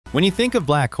When you think of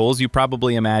black holes, you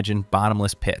probably imagine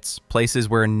bottomless pits, places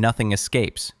where nothing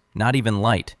escapes, not even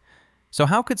light. So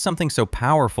how could something so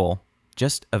powerful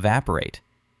just evaporate?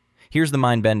 Here's the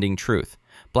mind-bending truth.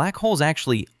 Black holes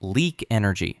actually leak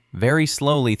energy very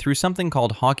slowly through something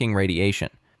called Hawking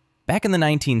radiation. Back in the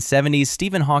 1970s,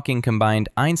 Stephen Hawking combined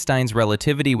Einstein's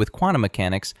relativity with quantum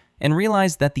mechanics and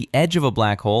realized that the edge of a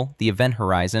black hole, the event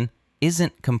horizon,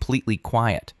 isn't completely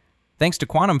quiet. Thanks to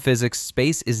quantum physics,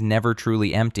 space is never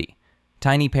truly empty.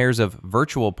 Tiny pairs of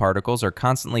virtual particles are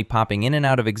constantly popping in and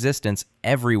out of existence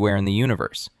everywhere in the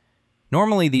universe.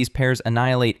 Normally, these pairs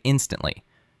annihilate instantly,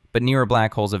 but near a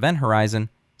black hole's event horizon,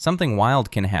 something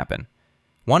wild can happen.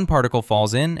 One particle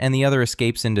falls in and the other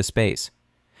escapes into space.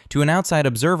 To an outside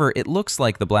observer, it looks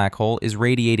like the black hole is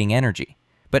radiating energy,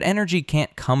 but energy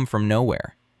can't come from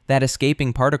nowhere. That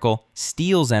escaping particle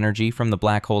steals energy from the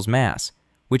black hole's mass,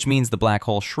 which means the black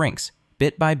hole shrinks,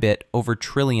 bit by bit, over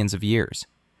trillions of years.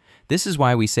 This is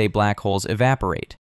why we say black holes evaporate.